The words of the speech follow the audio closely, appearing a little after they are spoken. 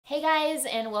Hey guys,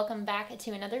 and welcome back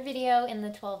to another video in the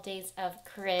 12 days of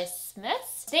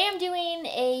Christmas. Today I'm doing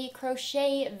a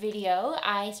crochet video.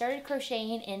 I started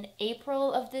crocheting in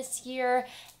April of this year,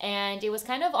 and it was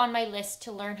kind of on my list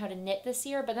to learn how to knit this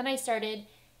year, but then I started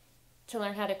to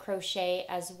learn how to crochet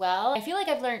as well. I feel like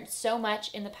I've learned so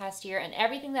much in the past year, and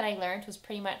everything that I learned was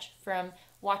pretty much from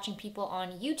watching people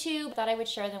on YouTube. I thought I would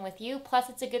share them with you. Plus,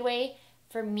 it's a good way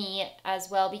for me as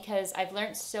well because I've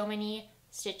learned so many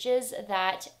stitches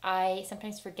that I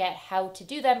sometimes forget how to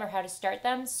do them or how to start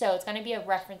them. So it's going to be a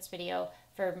reference video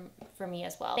for me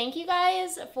as well. Thank you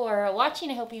guys for watching.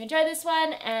 I hope you enjoy this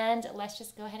one, and let's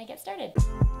just go ahead and get started.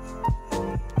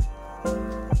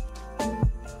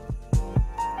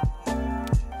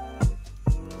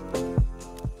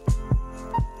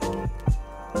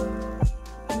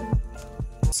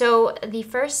 So the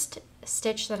first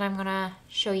stitch that I'm gonna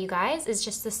show you guys is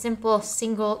just a simple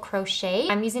single crochet.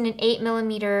 I'm using an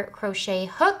 8mm crochet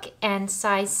hook and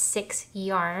size 6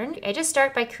 yarn. I just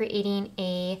start by creating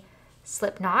a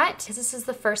slip knot because this is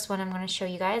the first one I'm going to show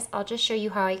you guys. I'll just show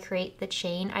you how I create the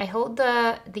chain. I hold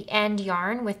the end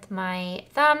yarn with my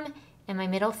thumb and my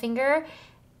middle finger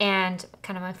and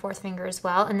kind of my fourth finger as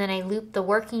well, and then I loop the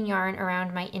working yarn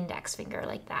around my index finger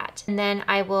like that. And then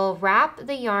I will wrap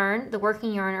the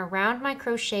working yarn around my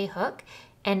crochet hook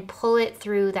and pull it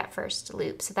through that first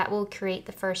loop. So that will create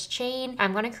the first chain.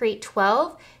 I'm going to create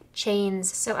 12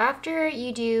 chains. So after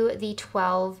you do the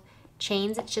 12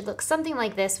 chains, it should look something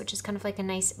like this, which is kind of like a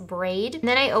nice braid. And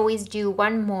then I always do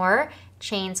one more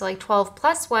chain, so like 12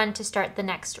 plus 1 to start the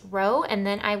next row, and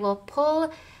then I will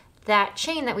pull that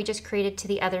chain that we just created to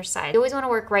the other side. You always want to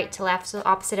work right to left, so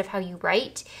opposite of how you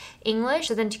write English.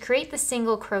 So then to create the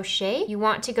single crochet, you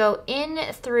want to go in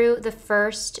through the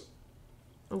first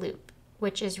loop,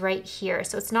 which is right here.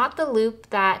 So it's not the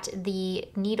loop that the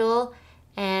needle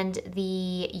and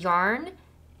the yarn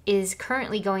is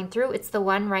currently going through, it's the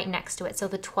one right next to it, so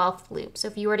the 12th loop. So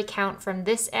if you were to count from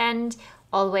this end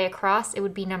all the way across, it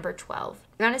would be number 12.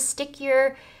 You're going to stick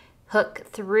your hook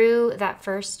through that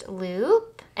first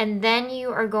loop, and then you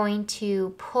are going to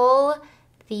pull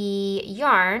the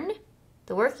yarn,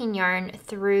 the working yarn,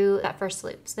 through that first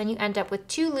loop. So then you end up with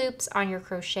 2 loops on your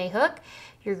crochet hook.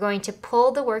 You're going to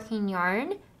pull the working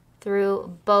yarn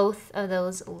through both of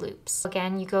those loops.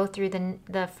 Again, you go through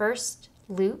the first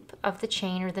loop of the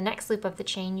chain, or the next loop of the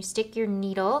chain, you stick your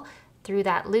needle through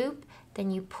that loop,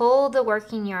 then you pull the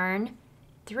working yarn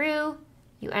through.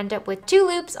 You end up with 2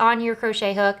 loops on your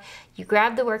crochet hook, you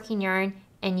grab the working yarn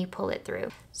and you pull it through.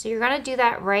 So you're gonna do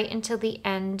that right until the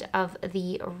end of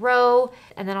the row,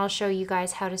 and then I'll show you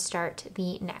guys how to start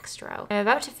the next row. I'm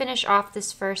about to finish off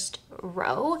this first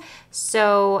row,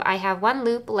 so I have 1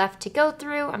 loop left to go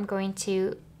through. I'm going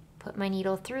to put my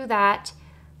needle through that,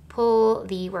 pull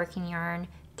the working yarn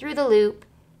through the loop,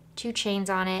 2 chains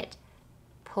on it,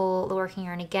 pull the working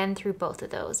yarn again through both of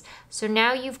those. So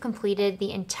now you've completed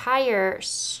the entire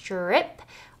strip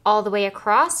all the way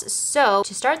across. So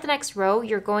to start the next row,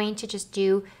 you're going to just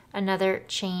do another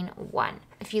chain 1.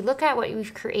 If you look at what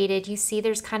we've created, you see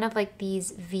there's kind of like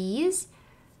these V's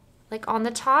like on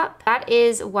the top. That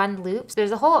is 1 loop. So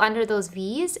there's a hole under those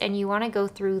V's and you want to go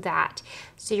through that.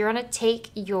 So you're going to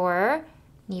take your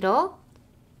needle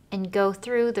and go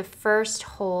through the first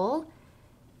hole,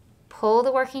 pull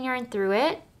the working yarn through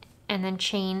it, and then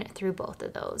chain through both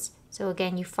of those. So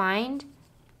again, you kind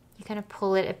of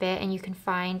pull it a bit and you can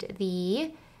find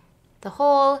the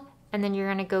hole, and then you're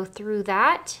gonna go through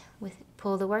that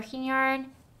pull the working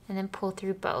yarn and then pull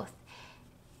through both.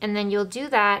 And then you'll do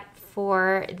that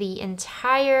for the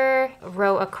entire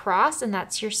row across, and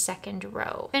that's your second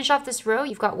row. Finish off this row,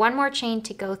 you've got 1 more chain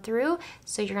to go through.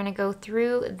 So you're gonna go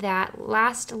through that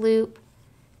last loop,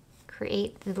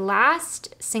 create the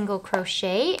last single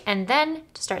crochet, and then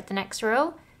to start the next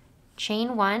row,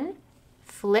 chain 1,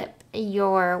 flip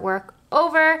your work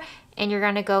over, and you're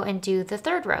gonna go and do the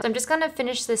third row. So I'm just gonna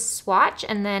finish this swatch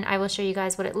and then I will show you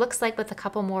guys what it looks like with a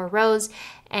couple more rows,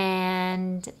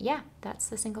 and yeah, that's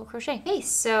the single crochet. Okay,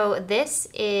 so this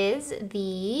is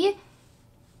the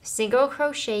single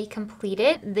crochet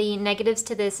completed. The negatives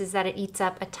to this is that it eats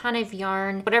up a ton of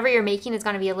yarn. Whatever you're making is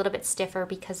gonna be a little bit stiffer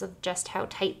because of just how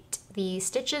tight the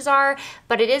stitches are,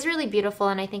 but it is really beautiful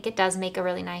and I think it does make a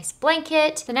really nice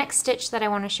blanket. The next stitch that I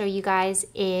want to show you guys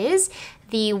is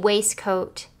the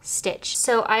waistcoat stitch.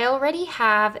 So I already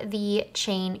have the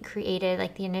chain created,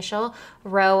 like the initial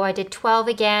row. I did 12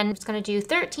 again. I'm just going to do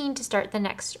 13 to start the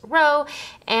next row,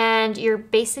 and you're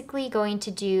basically going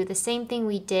to do the same thing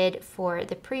we did for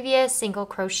the previous single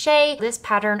crochet. This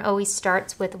pattern always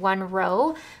starts with 1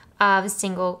 row of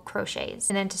single crochets,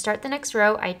 and then to start the next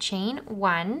row I chain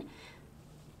 1,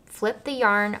 flip the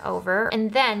yarn over,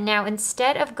 and then now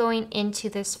instead of going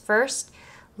into this first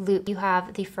loop, you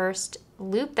have the first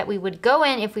loop that we would go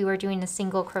in if we were doing a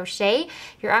single crochet.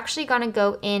 You're actually going to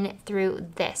go in through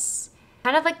this,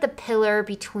 kind of like the pillar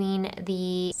between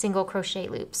the single crochet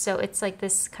loops. So it's like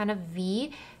this kind of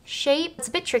V shape. It's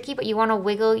a bit tricky, but you want to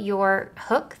wiggle your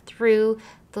hook through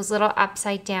those little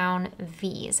upside down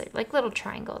V's, like little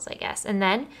triangles, I guess. And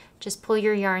then just pull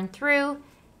your yarn through.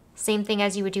 Same thing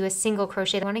as you would do a single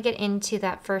crochet. I want to get into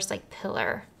that first like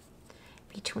pillar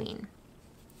between.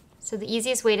 So the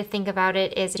easiest way to think about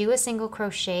it is do a single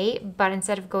crochet, but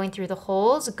instead of going through the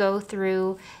holes, go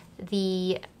through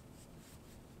the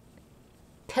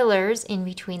pillars in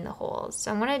between the holes.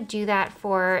 So I'm going to do that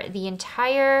for the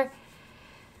entire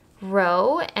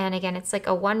row, and again it's like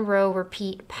a 1 row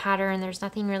repeat pattern. There's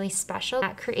nothing really special.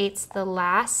 That creates the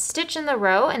last stitch in the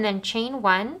row, and then chain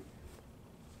 1,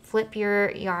 flip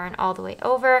your yarn all the way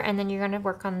over, and then you're going to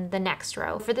work on the next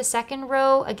row. For the second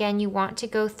row, again, you want to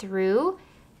go through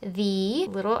the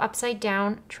little upside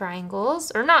down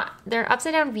triangles, or not, they're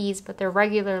upside down V's, but they're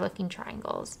regular looking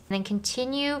triangles. And then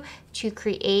continue to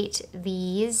create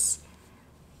these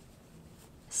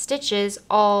stitches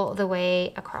all the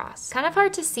way across. Kind of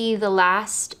hard to see the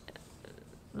last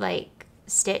like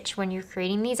stitch when you're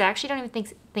creating these. I actually don't even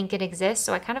think it exists,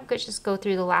 so I kind of just go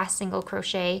through the last single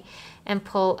crochet and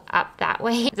pull up that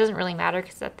way. It doesn't really matter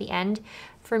because it's at the end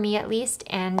for me at least,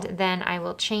 and then I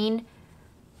will chain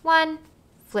 1,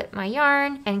 flip my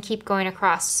yarn, and keep going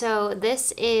across. So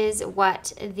this is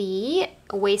what the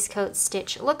waistcoat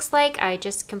stitch looks like. I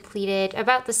just completed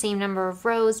about the same number of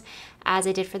rows as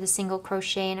I did for the single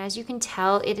crochet, and as you can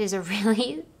tell, it is a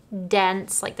really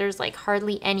dense, like there's like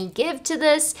hardly any give to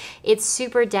this. It's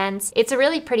super dense. It's a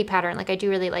really pretty pattern. Like I do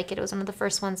really like it. It was one of the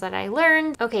first ones that I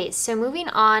learned. Okay, so moving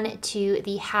on to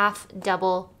the half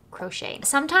double crochet.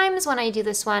 Sometimes when I do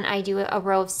this one, I do a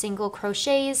row of single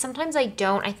crochets. Sometimes I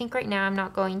don't. I think right now I'm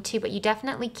not going to, but you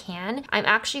definitely can. I'm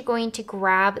actually going to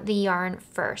grab the yarn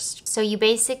first. So you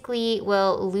basically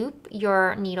will loop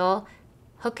your needle,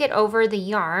 hook it over the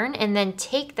yarn, and then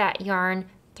take that yarn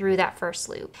through that first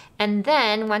loop. And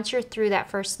then once you're through that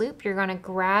first loop, you're going to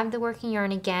grab the working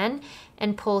yarn again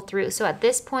and pull through. So at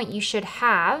this point, you should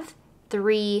have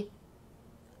 3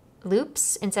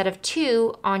 loops instead of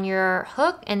 2 on your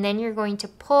hook, and then you're going to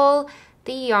pull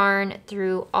the yarn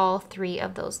through all 3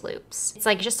 of those loops. It's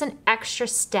like just an extra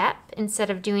step. Instead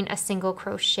of doing a single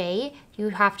crochet, you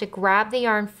have to grab the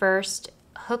yarn first,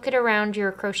 hook it around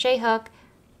your crochet hook,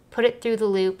 put it through the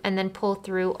loop, and then pull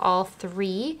through all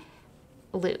 3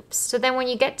 loops. So then when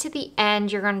you get to the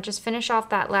end, you're going to just finish off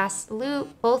that last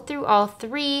loop, pull through all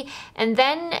 3, and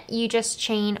then you just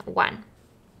chain 1.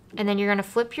 And then you're going to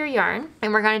flip your yarn,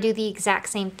 and we're going to do the exact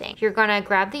same thing. You're going to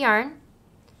grab the yarn,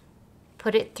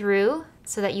 put it through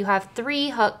so that you have 3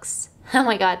 hooks. Oh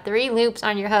my God, 3 loops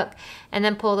on your hook, and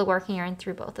then pull the working yarn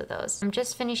through both of those. I'm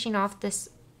just finishing off this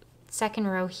second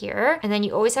row here, and then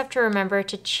you always have to remember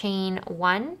to chain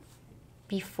 1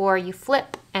 before you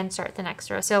flip and start the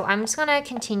next row. So I'm just going to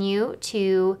continue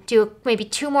to do maybe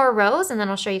 2 more rows, and then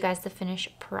I'll show you guys the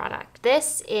finished product.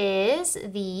 This is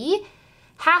the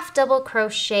half double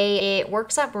crochet. It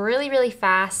works up really, really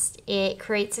fast. It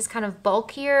creates this kind of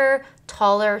bulkier,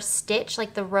 taller stitch.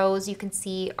 Like the rows you can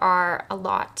see are a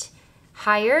lot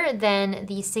higher than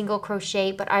the single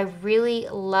crochet, but I really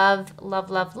love, love,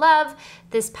 love, love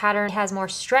this pattern. It has more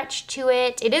stretch to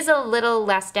it. It is a little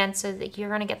less dense so that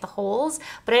you're gonna get the holes,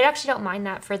 but I actually don't mind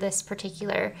that for this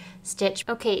particular stitch.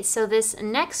 Okay, so this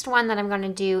next one that I'm gonna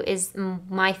do is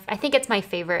I think it's my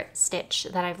favorite stitch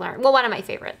that I've learned. Well, one of my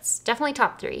favorites, definitely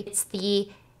top 3. It's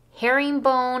the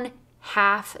herringbone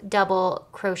half double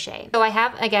crochet. So I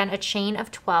have, again, a chain of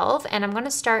 12, and I'm going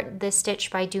to start this stitch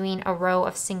by doing a row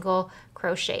of single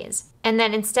crochets. And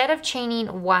then instead of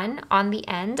chaining 1 on the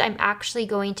end, I'm actually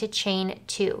going to chain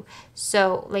 2.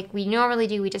 So like we normally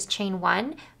do, we just chain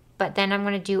 1, but then I'm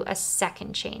going to do a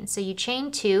second chain. So you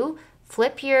chain 2,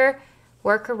 flip your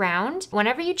work around.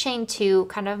 Whenever you chain 2,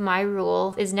 kind of my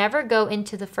rule is never go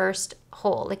into the first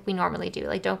hole like we normally do.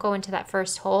 Like don't go into that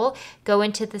first hole, go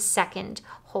into the second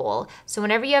hole. So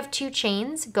whenever you have 2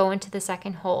 chains, go into the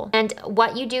second hole. And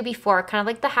what you do before, kind of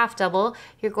like the half double,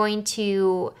 you're going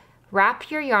to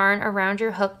wrap your yarn around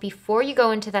your hook before you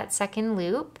go into that second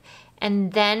loop,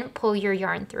 and then pull your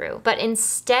yarn through. But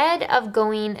instead of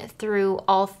going through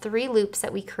all 3 loops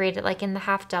that we created like in the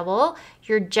half double,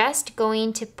 you're just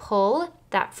going to pull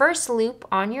that first loop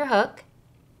on your hook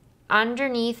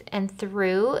underneath and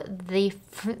through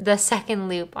the second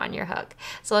loop on your hook.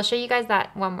 So I'll show you guys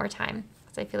that one more time,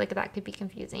 because I feel like that could be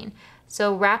confusing.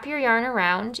 So wrap your yarn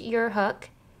around your hook,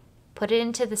 put it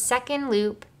into the second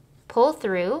loop, pull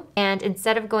through, and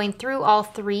instead of going through all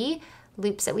 3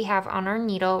 loops that we have on our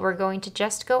needle, we're going to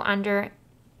just go under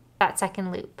that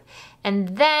second loop.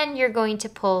 And then you're going to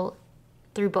pull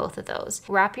through both of those.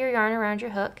 Wrap your yarn around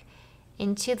your hook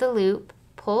into the loop,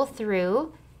 pull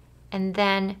through, and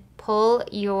then pull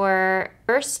your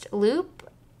first loop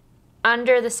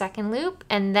under the second loop,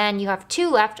 and then you have 2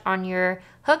 left on your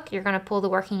hook. You're going to pull the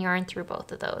working yarn through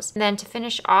both of those. And then to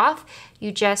finish off,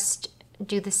 you just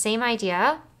do the same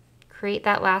idea, create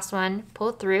that last one,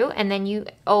 pull through, and then you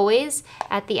always,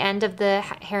 at the end of the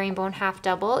herringbone half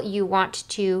double, you want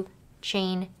to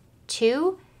chain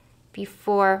 2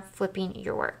 before flipping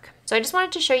your work. So I just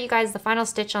wanted to show you guys the final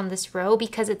stitch on this row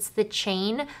because it's the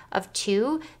chain of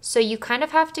 2. So you kind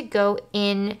of have to go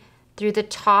in through the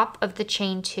top of the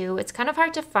chain 2. It's kind of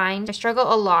hard to find. I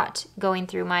struggle a lot going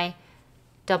through my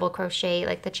double crochet,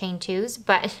 like the chain 2s,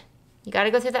 but you got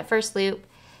to go through that first loop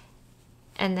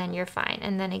and then you're fine.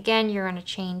 And then again, you're on a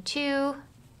chain 2,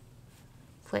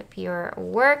 flip your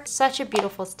work. Such a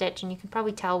beautiful stitch, and you can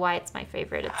probably tell why it's my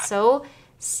favorite. It's so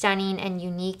stunning and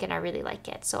unique, and I really like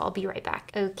it. So I'll be right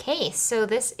back. Okay, so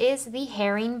this is the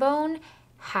herringbone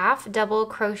half double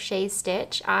crochet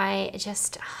stitch.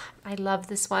 I love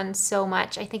this one so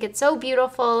much. I think it's so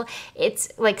beautiful.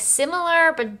 It's like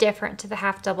similar but different to the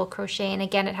half double crochet, and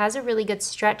again, it has a really good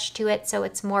stretch to it, so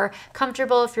it's more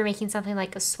comfortable if you're making something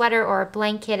like a sweater or a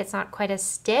blanket. It's not quite as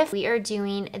stiff. We are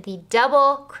doing the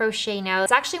double crochet now.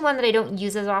 It's actually one that I don't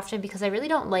use as often because I really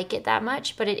don't like it that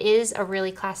much, but it is a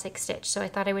really classic stitch, so I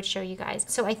thought I would show you guys.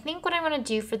 So I think what I want to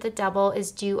do for the double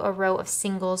is do a row of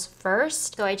singles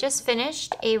first. So I just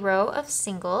finished a row of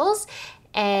singles,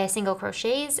 single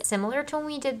crochets, similar to when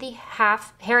we did the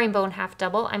herringbone half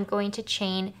double. I'm going to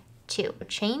chain 2.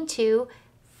 Chain 2,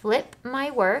 flip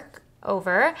my work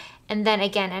over, and then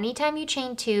again, anytime you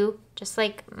chain 2, just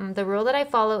like the rule that I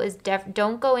follow is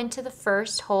don't go into the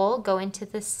first hole, go into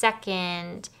the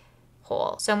second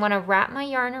hole. So I'm going to wrap my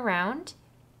yarn around,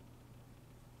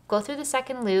 go through the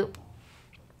second loop,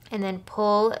 and then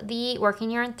pull the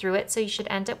working yarn through it. So you should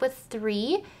end up with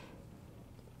 3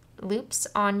 loops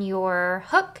on your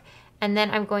hook, and then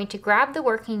I'm going to grab the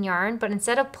working yarn, but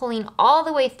instead of pulling all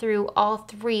the way through all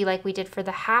 3 like we did for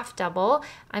the half double,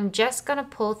 I'm just gonna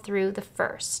pull through the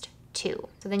first 2.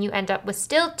 So then you end up with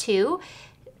still 2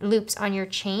 loops on your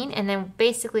chain, and then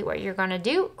basically what you're gonna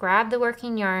do, grab the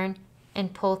working yarn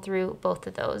and pull through both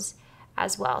of those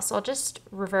as well. So I'll just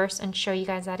reverse and show you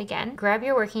guys that again. Grab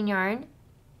your working yarn,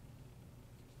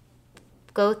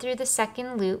 go through the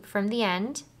second loop from the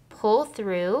end, pull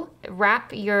through,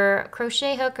 wrap your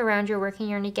crochet hook around your working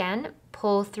yarn again,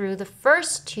 pull through the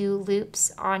first 2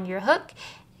 loops on your hook,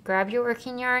 grab your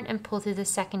working yarn and pull through the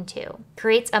second 2.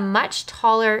 Creates a much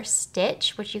taller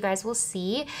stitch, which you guys will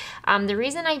see. The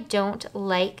reason I don't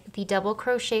like the double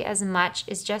crochet as much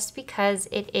is just because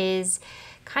it is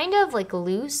kind of like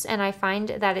loose, and I find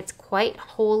that it's quite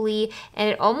holey,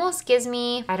 and it almost gives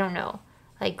me, I don't know,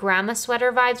 like grandma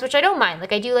sweater vibes, which I don't mind.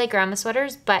 Like I do like grandma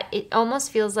sweaters, but it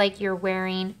almost feels like you're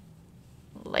wearing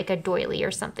like a doily or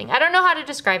something. I don't know how to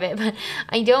describe it, but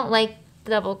I don't like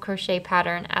the double crochet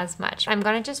pattern as much. I'm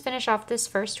gonna just finish off this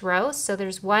first row. So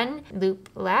there's 1 loop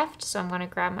left. So I'm gonna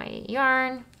grab my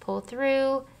yarn, pull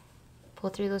through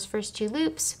those first 2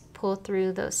 loops, pull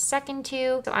through those second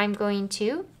 2. So I'm going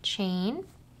to chain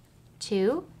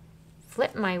 2,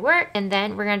 flip my work, and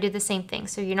then we're gonna do the same thing.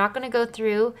 So you're not gonna go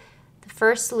through the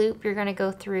first loop, you're gonna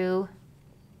go through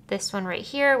this one right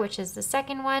here, which is the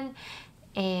second one,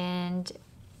 and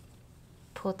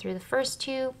pull through the first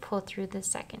 2, pull through the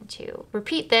second 2.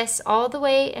 Repeat this all the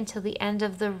way until the end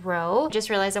of the row. Just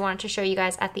realized I wanted to show you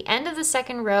guys at the end of the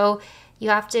second row, you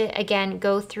have to again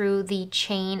go through the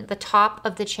chain, the top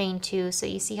of the chain 2. So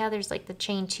you see how there's like the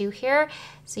chain 2 here?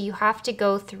 So you have to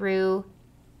go through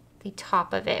the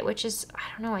top of it, which is, I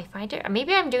don't know, I find it,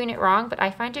 maybe I'm doing it wrong, but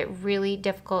I find it really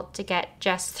difficult to get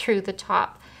just through the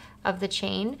top of the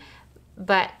chain,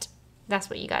 but that's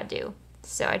what you gotta do.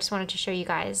 So I just wanted to show you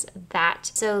guys that.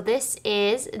 So this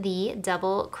is the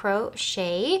double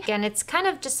crochet. Again, it's kind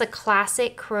of just a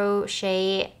classic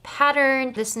crochet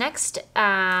pattern. This next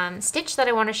stitch that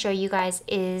I want to show you guys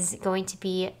is going to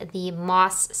be the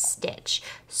moss stitch.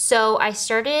 So I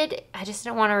just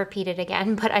don't want to repeat it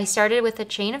again, but I started with a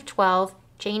chain of 12,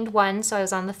 chained 1, so I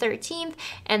was on the 13th,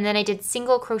 and then I did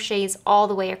single crochets all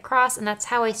the way across, and that's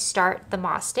how I start the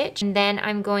moss stitch. And then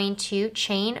I'm going to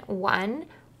chain 1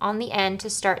 on the end to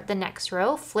start the next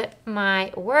row, flip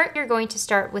my work. You're going to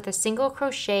start with a single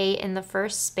crochet in the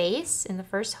first space, in the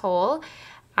first hole.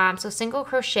 So single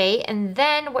crochet, and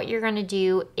then what you're gonna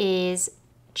do is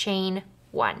chain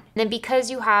 1. Then because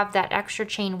you have that extra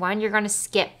chain 1, you're going to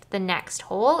skip the next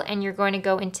hole and you're going to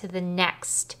go into the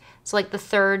next, so like the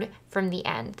third from the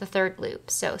end, the third loop.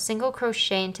 So single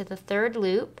crochet into the third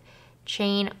loop,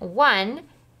 chain 1,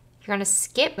 you're going to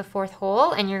skip the 4th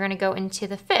hole and you're going to go into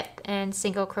the 5th and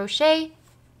single crochet,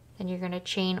 then you're going to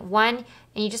chain 1, and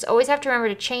you just always have to remember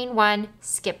to chain 1,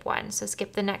 skip 1. So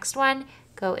skip the next one,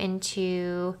 go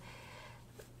into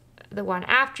the one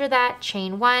after that,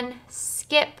 chain 1,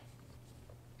 skip,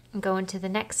 and go into the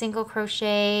next single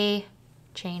crochet,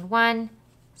 chain 1,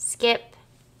 skip,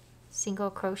 single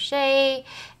crochet,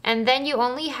 and then you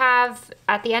only have,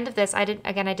 at the end of this, I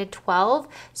did 12,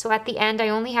 so at the end I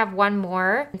only have one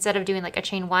more. Instead of doing like a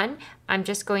chain 1, I'm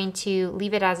just going to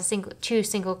leave it as a 2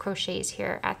 single crochets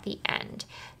here at the end.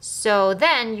 So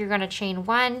then you're going to chain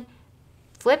 1,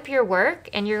 flip your work,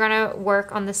 and you're going to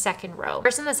work on the second row.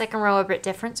 First and the second row are a bit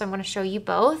different, so I'm going to show you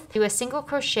both. Do a single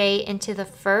crochet into the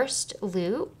first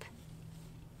loop,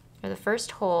 or the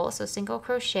first hole, so single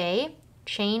crochet,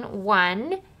 chain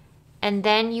 1, and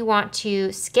then you want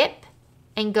to skip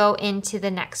and go into the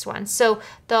next one. So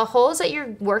the holes that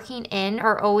you're working in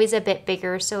are always a bit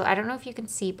bigger. So I don't know if you can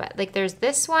see, but like there's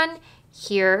this one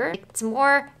here. It's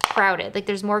more crowded, like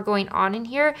there's more going on in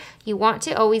here. You want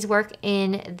to always work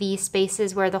in the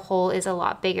spaces where the hole is a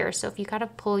lot bigger. So if you kind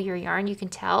of pull your yarn, you can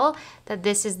tell that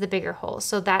this is the bigger hole.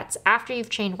 So that's after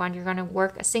you've chained 1, you're going to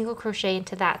work a single crochet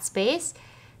into that space,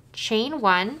 chain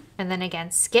 1, and then again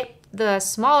skip the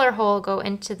smaller hole, go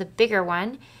into the bigger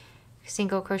one,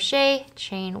 single crochet,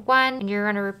 chain 1, and you're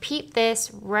going to repeat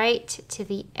this right to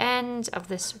the end of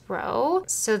this row.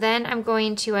 So then I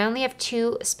only have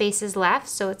 2 spaces left,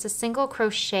 so it's a single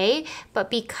crochet, but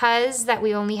because that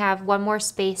we only have one more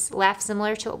space left,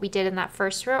 similar to what we did in that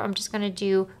first row, I'm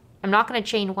not going to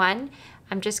chain 1,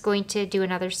 I'm just going to do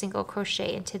another single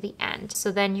crochet into the end.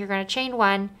 So then you're going to chain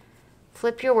 1,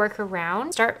 flip your work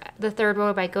around, start the third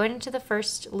row by going into the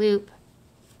first loop,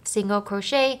 single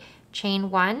crochet, chain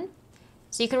 1.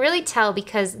 So you can really tell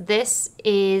because this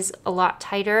is a lot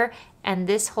tighter and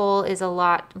this hole is a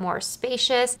lot more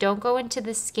spacious. Don't go into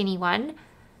the skinny one,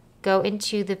 go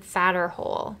into the fatter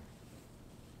hole.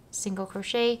 Single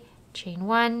crochet, chain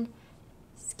 1,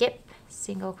 skip,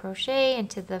 single crochet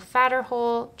into the fatter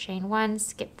hole, chain 1,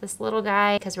 skip this little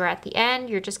guy. Because we're at the end,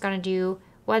 you're just going to do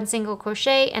 1 single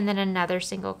crochet and then another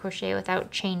single crochet without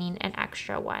chaining an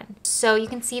extra one. So you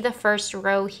can see the first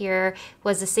row here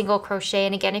was a single crochet,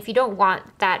 and again, if you don't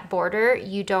want that border,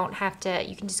 you don't have to,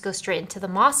 you can just go straight into the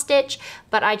moss stitch,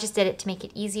 but I just did it to make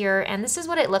it easier, and this is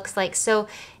what it looks like. So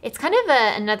it's kind of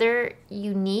another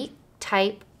unique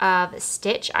type of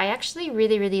stitch. I actually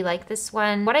really like this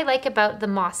one. What I like about the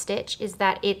moss stitch is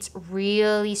that it's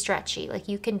really stretchy. Like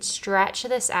you can stretch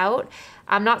this out.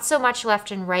 Not so much left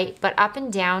and right, but up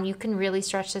and down, you can really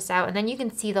stretch this out, and then you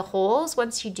can see the holes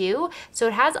once you do. So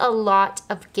it has a lot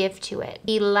of give to it.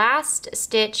 The last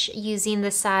stitch using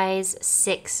the size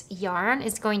 6 yarn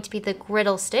is going to be the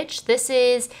griddle stitch. This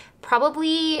is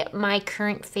probably my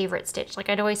current favorite stitch. Like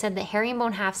I know I said the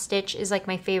herringbone half stitch is like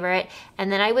my favorite,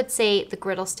 and then I would say the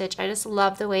griddle stitch. I just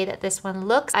love the way that this one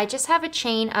looks. I just have a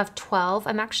chain of 12.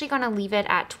 I'm actually going to leave it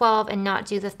at 12 and not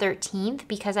do the 13th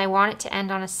because I want it to end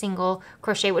on a single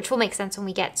crochet, which will make sense when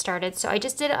we get started. So I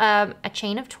just did a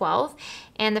chain of 12,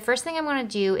 and the first thing I'm going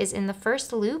to do is in the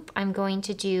first loop I'm going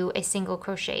to do a single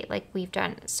crochet like we've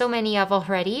done so many of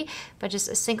already, but just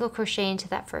a single crochet into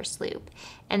that first loop.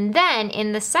 And then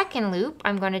in the second loop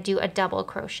I'm going to do a double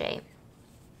crochet.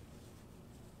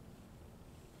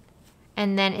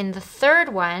 And then in the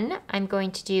third one I'm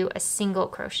going to do a single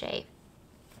crochet.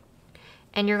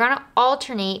 And you're going to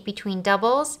alternate between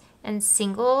doubles and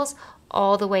singles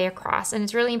all the way across. And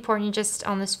it's really important just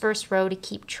on this first row to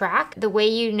keep track. The way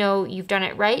you know you've done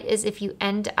it right is if you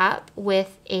end up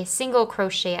with a single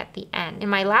crochet at the end. In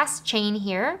my last chain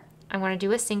here, I'm going to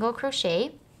do a single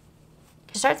crochet.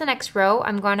 To start the next row,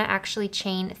 I'm going to actually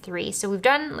chain 3. So we've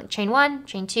done like chain 1,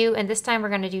 chain 2, and this time we're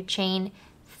going to do chain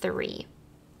 3.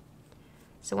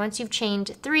 So once you've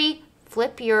chained 3,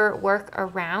 flip your work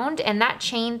around, and that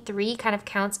chain 3 kind of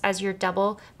counts as your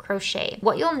double crochet.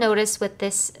 What you'll notice with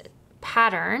this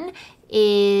pattern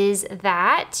is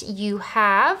that you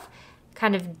have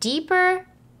kind of deeper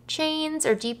chains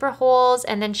or deeper holes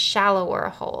and then shallower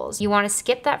holes. You want to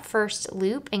skip that first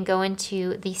loop and go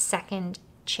into the second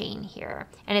chain here,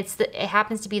 and it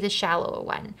happens to be the shallower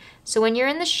one. So when you're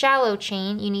in the shallow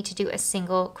chain, you need to do a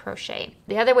single crochet.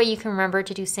 The other way you can remember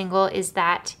to do single is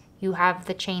that you have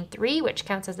the chain 3, which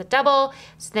counts as a double,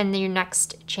 so then your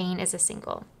next chain is a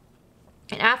single.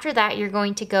 And after that, you're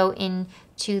going to go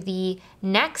into the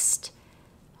next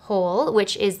hole,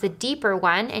 which is the deeper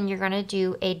one, and you're going to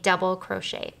do a double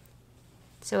crochet.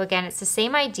 So again, it's the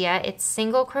same idea. It's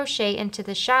single crochet into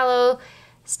the shallow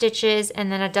stitches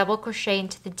and then a double crochet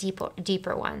into the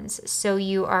deeper ones. So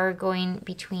you are going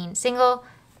between single,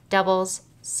 doubles,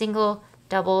 single,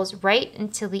 doubles right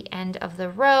until the end of the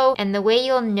row. And the way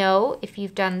you'll know if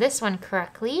you've done this one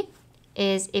correctly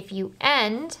is if you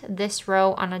end this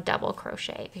row on a double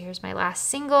crochet. Here's my last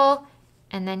single,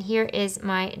 and then here is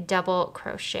my double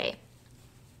crochet.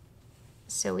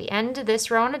 So we end this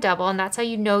row on a double, and that's how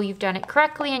you know you've done it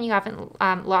correctly and you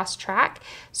haven't lost track.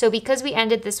 So because we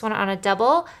ended this one on a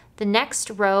double, the next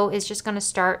row is just going to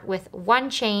start with one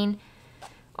chain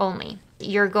only.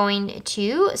 You're going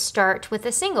to start with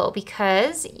a single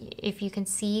because if you can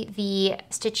see the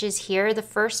stitches here, the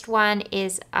first one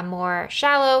is a more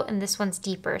shallow and this one's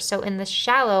deeper. So in the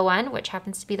shallow one, which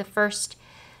happens to be the first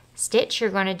stitch, you're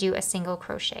going to do a single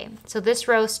crochet. So this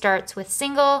row starts with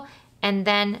single, and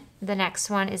then the next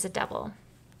one is a double,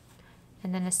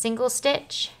 and then a single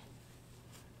stitch,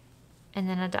 and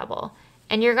then a double.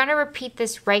 And you're gonna repeat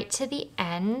this right to the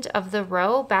end of the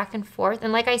row, back and forth.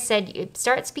 And like I said, it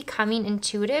starts becoming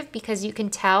intuitive because you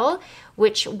can tell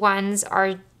which ones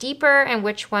are deeper and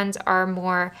which ones are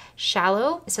more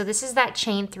shallow. So this is that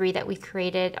chain 3 that we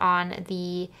created on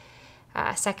the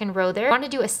second row there. You wanna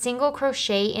do a single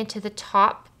crochet into the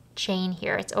top chain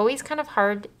here. It's always kind of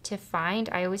hard to find.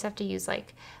 I always have to use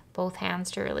like both hands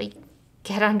to really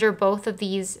get under both of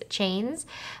these chains,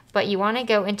 but you want to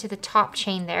go into the top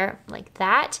chain there like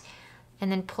that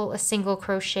and then pull a single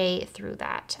crochet through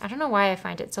that. I don't know why I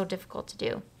find it so difficult to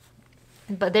do,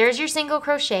 but there's your single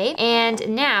crochet.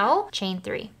 And now chain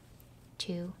 3,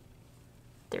 2,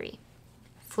 3.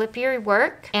 Flip your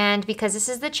work, and because this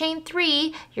is the chain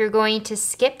 3, you're going to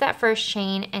skip that first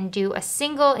chain and do a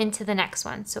single into the next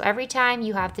one. So every time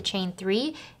you have the chain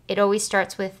 3, it always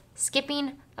starts with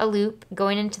skipping a loop,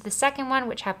 going into the second one,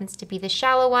 which happens to be the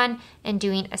shallow one, and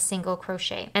doing a single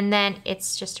crochet. And then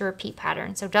it's just a repeat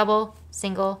pattern. So double,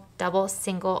 single,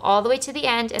 all the way to the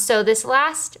end. So this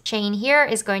last chain here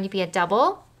is going to be a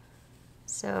double.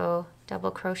 So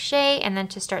double crochet, and then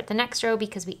to start the next row,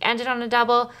 because we ended on a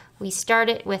double, we start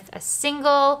it with a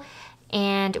single,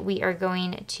 and we are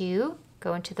going to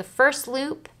go into the first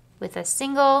loop with a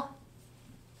single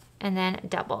and then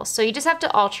double. So you just have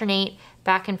to alternate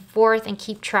back and forth and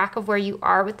keep track of where you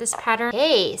are with this pattern.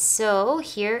 Okay, so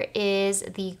here is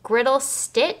the griddle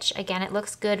stitch. Again, it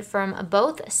looks good from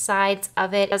both sides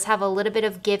of it. It does have a little bit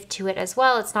of give to it as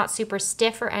well. It's not super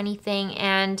stiff or anything,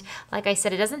 and like I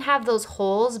said, it doesn't have those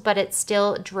holes, but it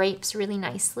still drapes really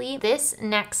nicely. This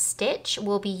next stitch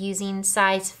will be using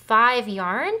size 5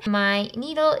 yarn. My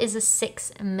needle is a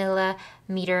 6mm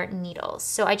needle.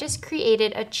 So I just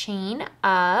created a chain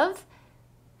of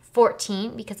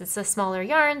 14 because it's a smaller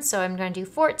yarn, so I'm going to do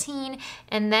 14,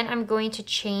 and then I'm going to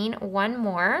chain one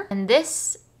more, and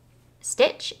this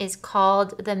stitch is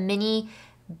called the mini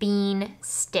bean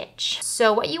stitch.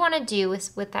 So what you want to do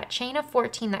is with that chain of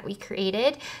 14 that we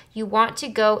created, you want to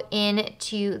go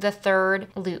into the third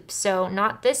loop. So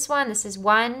not this one, this is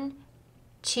 1,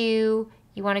 2,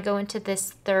 you want to go into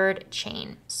this third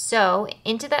chain. So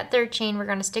into that third chain, we're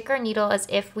going to stick our needle as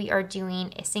if we are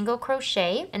doing a single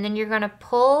crochet, and then you're going to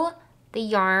pull the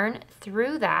yarn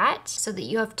through that so that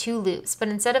you have 2 loops. But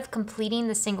instead of completing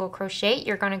the single crochet,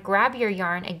 you're going to grab your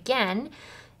yarn again,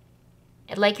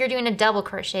 like you're doing a double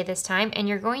crochet this time, and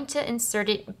you're going to insert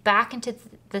it back into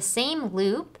the same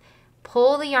loop,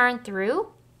 pull the yarn through.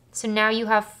 So now you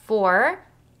have 4,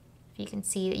 if you can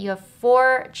see that you have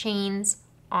 4 chains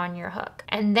on your hook.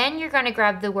 And then you're going to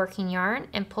grab the working yarn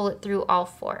and pull it through all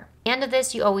 4. At the end of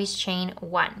this, you always chain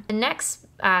 1. The next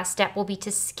step will be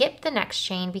to skip the next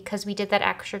chain because we did that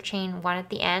extra chain 1 at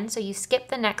the end. So you skip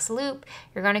the next loop,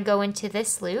 you're going to go into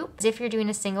this loop as if you're doing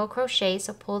a single crochet.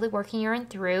 So pull the working yarn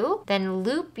through, then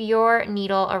loop your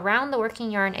needle around the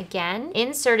working yarn again,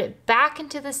 insert it back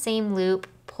into the same loop,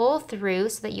 pull through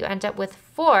so that you end up with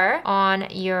 4 on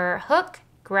your hook.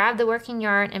 Grab the working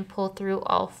yarn and pull through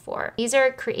all 4. These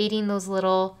are creating those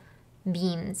little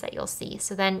beans that you'll see.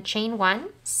 So then chain 1,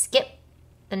 skip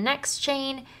the next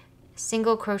chain,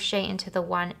 single crochet into the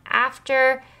one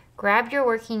after, grab your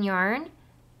working yarn,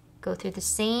 go through the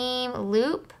same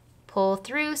loop, pull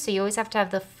through. So you always have to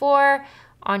have the 4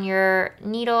 on your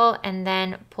needle and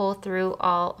then pull through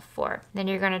all 4. Then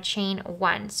you're going to chain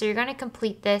 1. So you're going to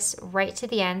complete this right to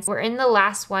the end. We're in the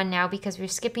last one now because we're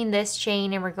skipping this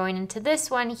chain and we're going into this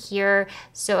one here.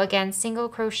 So again, single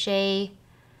crochet,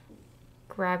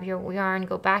 grab your yarn,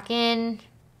 go back in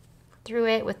through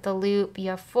it with the loop. You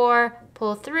have 4,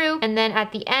 pull through, and then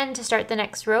at the end to start the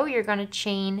next row, you're going to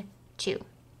chain 2.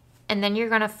 and then you're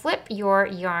gonna flip your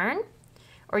yarn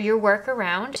or your work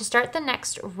around. To start the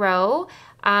next row,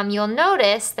 you'll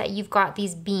notice that you've got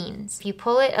these beans. If you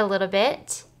pull it a little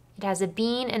bit, it has a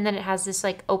bean, and then it has this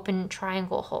like open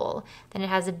triangle hole. Then it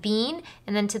has a bean,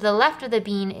 and then to the left of the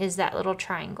bean is that little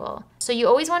triangle. So you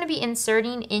always want to be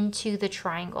inserting into the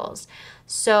triangles.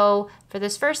 So for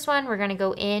this first one, we're going to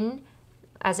go in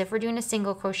as if we're doing a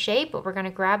single crochet, but we're going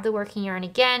to grab the working yarn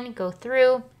again, go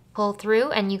through, pull through,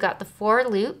 and you got the 4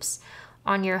 loops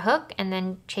on your hook, and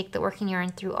then take the working yarn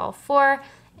through all 4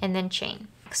 and then chain.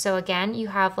 So again, you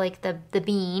have like the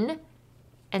bean,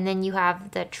 and then you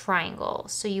have the triangle.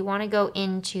 So you want to go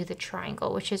into the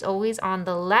triangle, which is always on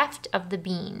the left of the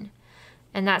bean.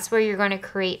 And that's where you're going to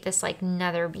create this like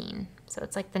another bean. So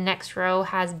it's like the next row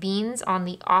has beans on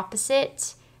the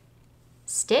opposite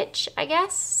stitch, I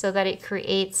guess, so that it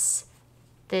creates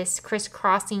this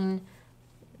crisscrossing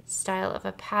style of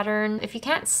a pattern. If you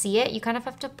can't see it, you kind of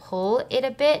have to pull it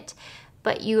a bit,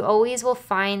 but you always will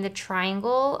find the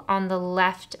triangle on the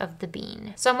left of the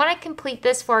bean. So I'm gonna complete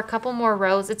this for a couple more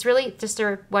rows. It's really just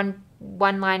a one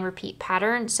line repeat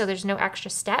pattern, so there's no extra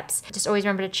steps. Just always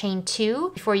remember to chain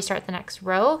 2 before you start the next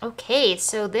row. Okay,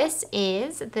 so this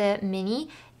is the mini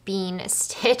bean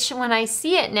stitch. When I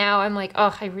see it now, I'm like,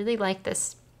 oh, I really like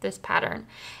this pattern.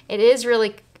 It is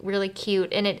really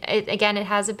cute, and it again, it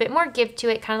has a bit more give to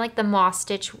it, kind of like the moss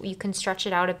stitch. You can stretch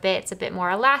it out a bit. It's a bit more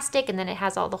elastic, and then it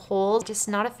has all the holes. Just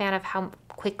not a fan of how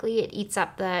quickly it eats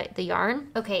up the yarn.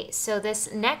 Okay, so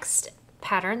this next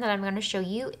pattern that I'm going to show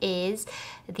you is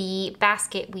the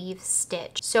basket weave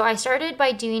stitch. So I started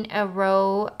by doing a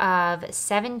row of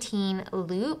 17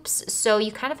 loops. So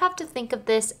you kind of have to think of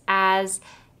this as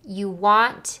you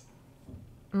want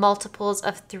multiples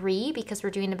of 3 because we're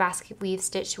doing the basket weave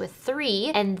stitch with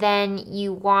 3, and then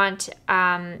you want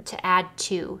to add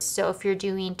 2. So if you're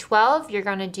doing 12, you're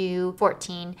gonna do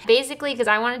 14. Basically, because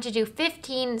I wanted to do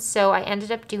 15, so I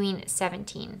ended up doing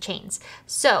 17 chains.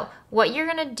 So what you're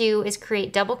gonna do is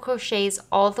create double crochets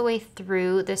all the way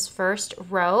through this first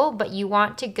row, but you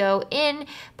want to go in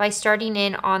by starting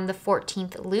in on the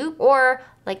 14th loop, or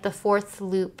like the 4th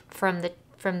loop from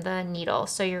the needle.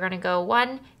 So you're gonna go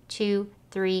 1, 2,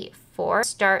 3, 4.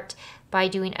 Start by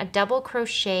doing a double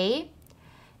crochet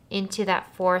into that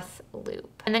 4th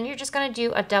loop. And then you're just gonna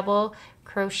do a double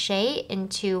crochet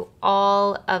into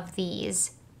all of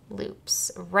these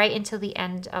loops right until the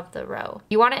end of the row.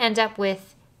 You wanna end up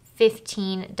with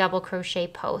 15 double crochet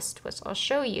posts, which I'll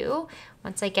show you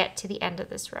once I get to the end of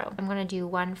this row. I'm gonna do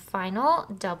one final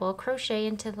double crochet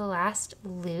into the last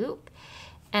loop.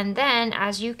 And then,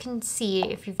 as you can see,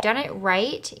 if you've done it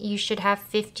right, you should have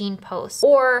 15 posts,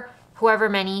 or however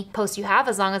many posts you have,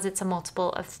 as long as it's a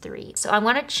multiple of 3. So I'm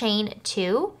gonna chain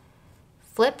 2,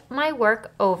 flip my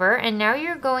work over, and now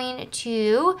you're going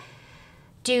to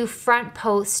do front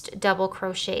post double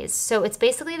crochets. So it's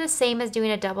basically the same as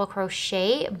doing a double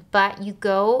crochet, but you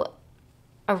go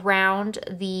around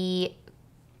the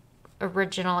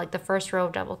original, like the first row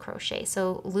of double crochet.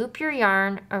 So loop your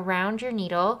yarn around your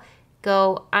needle,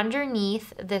 go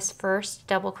underneath this first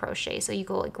double crochet. So you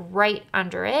go like right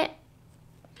under it,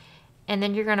 and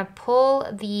then you're gonna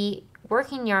pull the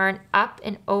working yarn up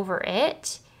and over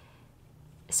it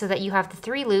so that you have the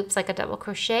 3 loops like a double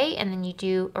crochet, and then you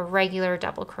do a regular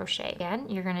double crochet. Again,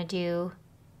 you're gonna do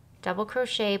double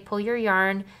crochet, pull your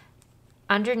yarn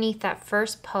underneath that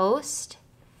first post,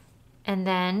 and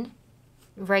then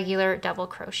regular double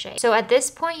crochet. So at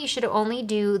this point, you should only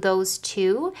do those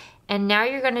 2, and now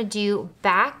you're gonna do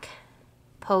back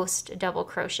post double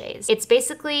crochets. It's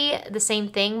basically the same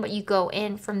thing, but you go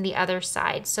in from the other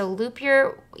side. So loop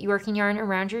your working yarn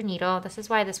around your needle. This is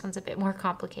why this one's a bit more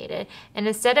complicated. And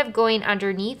instead of going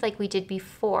underneath like we did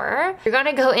before, you're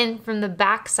gonna go in from the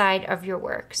back side of your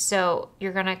work. So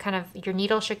you're gonna your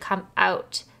needle should come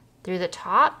out through the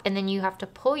top, and then you have to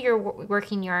pull your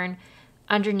working yarn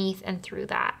underneath and through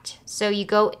that. So you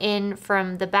go in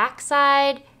from the back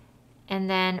side and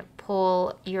then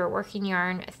pull your working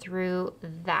yarn through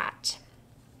that.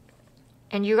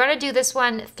 And you're gonna do this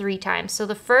one 3 times. So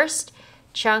the first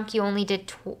chunk you only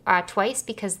did twice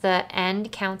because the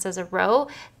end counts as a row.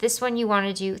 This one you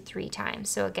wanna do 3 times.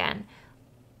 So again,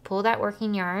 pull that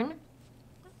working yarn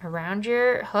around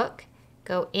your hook,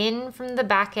 go in from the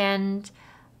back end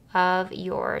of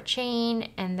your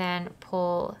chain, and then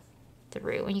pull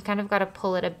through. And you kind of got to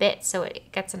pull it a bit so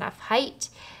it gets enough height,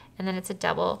 and then it's a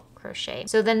double crochet.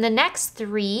 So then the next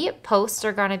 3 posts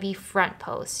are going to be front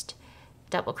post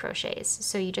double crochets.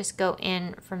 So you just go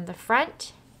in from the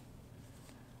front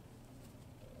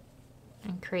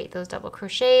and create those double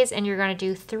crochets, and you're going to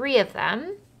do 3 of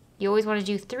them. You always want to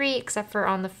do 3 except for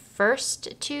on the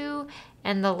first 2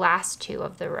 and the last 2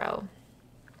 of the row.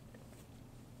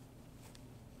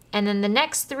 And then the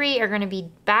next 3 are going to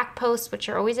be back posts, which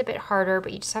are always a bit harder,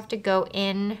 but you just have to go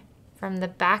in from the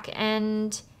back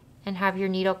end and have your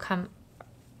needle come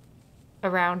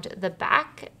around the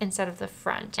back instead of the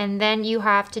front. And then you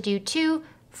have to do 2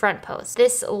 front posts.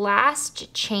 This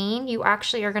last chain, you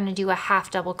actually are going to do a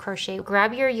half double crochet.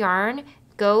 Grab your yarn,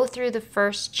 go through the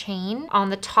first chain on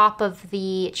the top of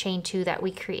the chain 2 that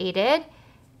we created,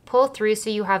 pull through so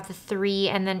you have the 3,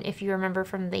 and then if you remember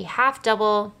from the half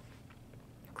double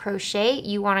crochet,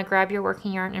 you want to grab your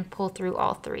working yarn and pull through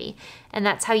all 3. And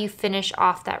that's how you finish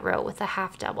off that row with a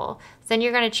half double. So then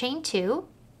you're going to chain 2.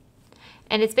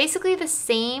 And it's basically the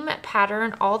same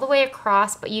pattern all the way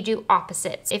across, but you do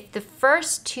opposites. If the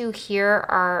first 2 here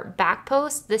are back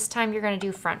posts, this time you're going to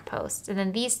do front posts. And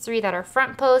then these 3 that are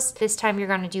front posts, this time you're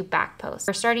going to do back posts.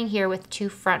 We're starting here with 2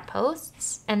 front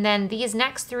posts, and then these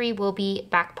next 3 will be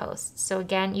back posts. So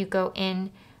again, you go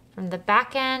in from the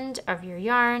back end of your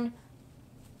yarn,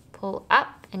 pull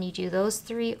up, and you do those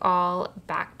 3 all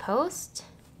back posts.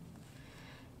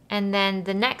 And then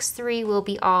the next 3 will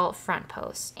be all front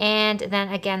posts. And then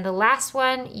again, the last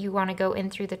one, you want to go in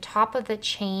through the top of the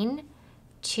chain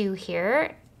 2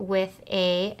 here with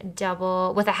a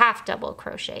half double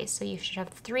crochet. So you should have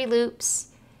 3 loops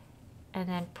and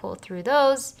then pull through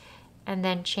those and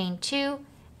then chain 2,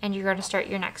 and you're going to start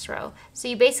your next row. So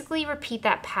you basically repeat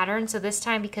that pattern. So this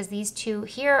time, because these 2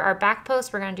 here are back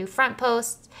posts, we're going to do front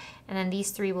posts, and then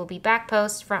these 3 will be back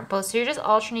posts, front posts. So you're just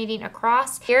alternating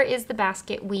across. Here is the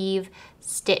basket weave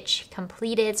stitch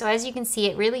completed. So as you can see,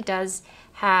 it really does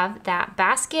have that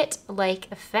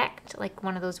basket-like effect, like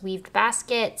one of those weaved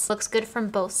baskets. Looks good from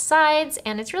both sides,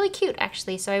 and it's really cute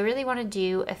actually. So I really want to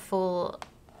do a full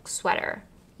sweater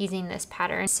using this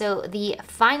pattern. So the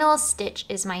final stitch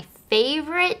is my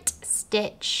favorite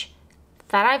stitch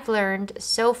that I've learned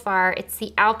so far. It's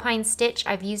the Alpine stitch.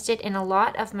 I've used it in a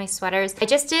lot of my sweaters. I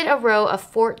just did a row of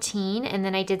 14, and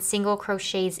then I did single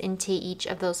crochets into each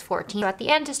of those 14. So at the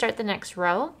end, to start the next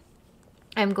row,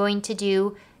 I'm going to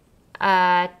do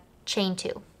chain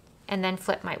 2 and then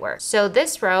flip my work. So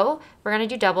this row, we're gonna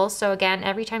do doubles. So again,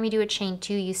 every time you do a chain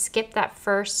 2, you skip that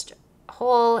first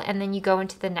hole and then you go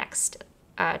into the next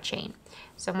chain.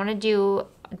 So I'm gonna do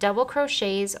double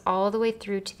crochets all the way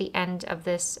through to the end of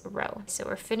this row. So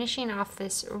we're finishing off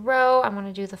this row. I'm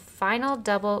gonna do the final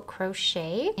double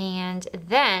crochet, and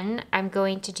then I'm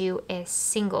going to do a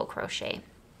single crochet.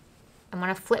 I'm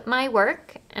gonna flip my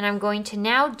work, and I'm going to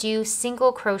now do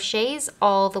single crochets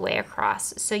all the way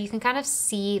across. So you can kind of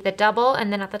see the double,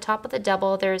 and then at the top of the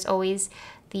double, there's always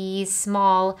these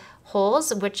small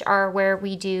holes, which are where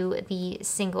we do the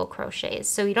single crochets.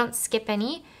 So you don't skip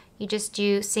any. You just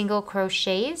do single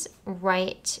crochets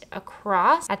right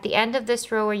across. At the end of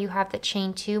this row where you have the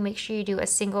chain 2, make sure you do a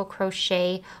single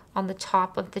crochet on the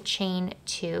top of the chain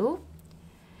 2.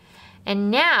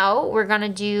 And now we're gonna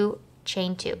do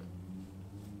chain 2.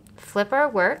 Flip our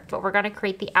work, but we're gonna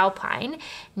create the Alpine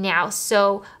now.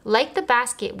 So like the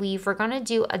basket weave, we're gonna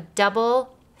do a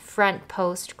double front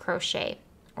post crochet,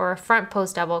 or a front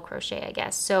post double crochet, I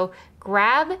guess. So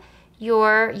grab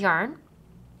your yarn,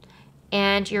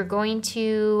 and you're going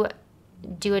to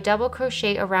do a double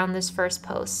crochet around this first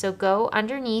post. So go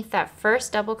underneath that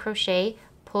first double crochet,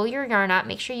 pull your yarn up,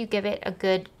 make sure you give it a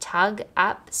good tug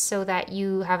up so that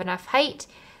you have enough height.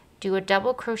 Do a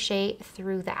double crochet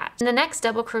through that. In the next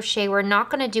double crochet, we're not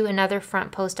gonna do another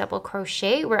front post double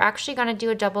crochet. We're actually gonna do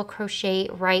a double crochet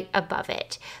right above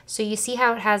it. So you see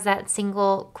how it has that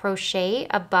single crochet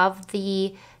above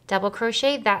the double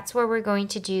crochet? That's where we're going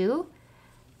to do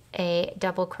a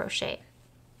double crochet.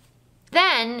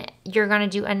 Then you're going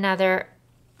to do another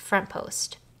front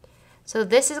post. So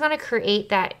this is going to create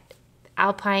that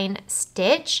Alpine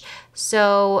stitch.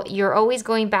 So you're always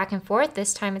going back and forth.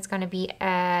 This time it's going to be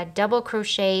a double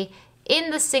crochet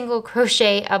in the single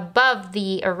crochet above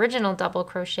the original double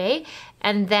crochet,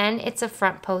 and then it's a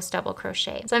front post double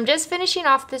crochet. So I'm just finishing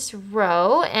off this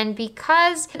row, and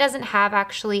because it doesn't have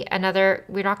actually another,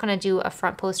 we're not going to do a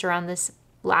front post around this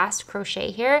last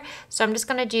crochet here, so I'm just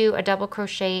going to do a double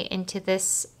crochet into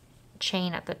this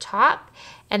chain at the top,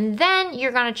 and then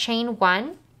you're going to chain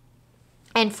 1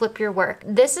 and flip your work.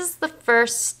 This is the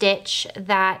first stitch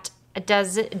that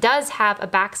does have a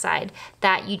backside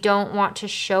that you don't want to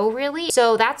show really,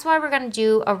 so that's why we're going to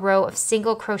do a row of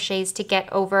single crochets to get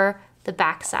over the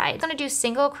backside. I'm going to do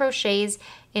single crochets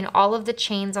in all of the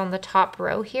chains on the top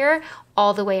row here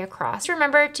all the way across.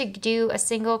 Remember to do a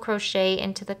single crochet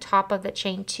into the top of the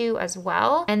chain 2 as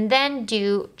well, and then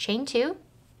do chain 2,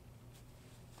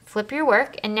 flip your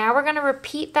work, and now we're gonna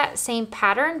repeat that same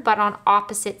pattern but on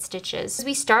opposite stitches.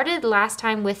 We started last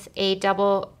time with a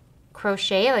double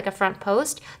crochet, like a front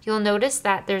post. You'll notice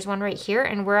that there's one right here,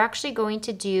 and we're actually going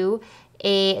to do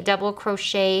a double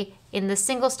crochet in the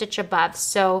single stitch above.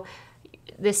 So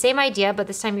the same idea, but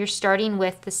this time you're starting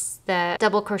with the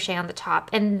double crochet on the top,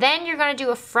 and then you're going to do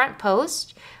a front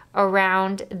post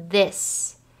around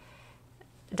this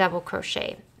double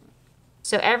crochet.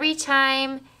 So every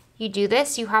time you do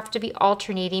this, you have to be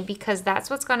alternating, because that's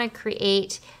what's going to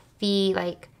create the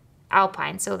like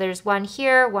Alpine. So there's one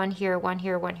here, one here, one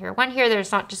here, one here, one here.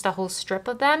 There's not just a whole strip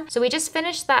of them. So we just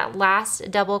finished that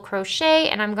last double crochet,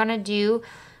 and I'm going to do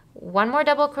one more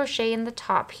double crochet in the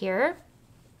top here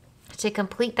to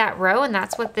complete that row, and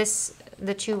that's what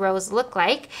the 2 rows look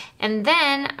like. And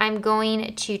then I'm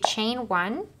going to chain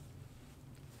 1,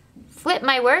 flip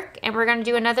my work, and we're going to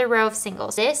do another row of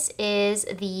singles. This is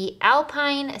the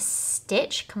Alpine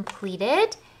stitch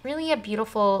completed. Really a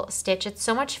beautiful stitch. It's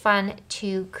so much fun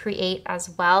to create as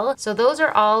well. So those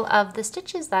are all of the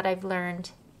stitches that I've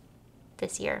learned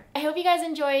this year. I hope you guys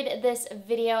enjoyed this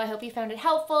video. I hope you found it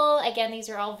helpful. Again, these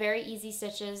are all very easy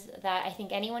stitches that I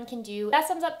think anyone can do. That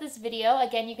sums up this video.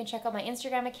 Again, you can check out my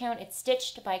Instagram account. It's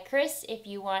Stitched by Chris if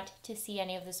you want to see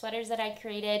any of the sweaters that I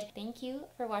created. Thank you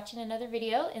for watching another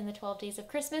video in the 12 days of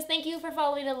Christmas. Thank you for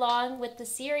following along with the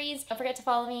series. Don't forget to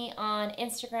follow me on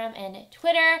Instagram and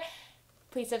Twitter.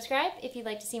 Please subscribe if you'd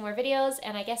like to see more videos,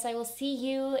 and I guess I will see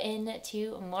you in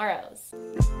tomorrow's.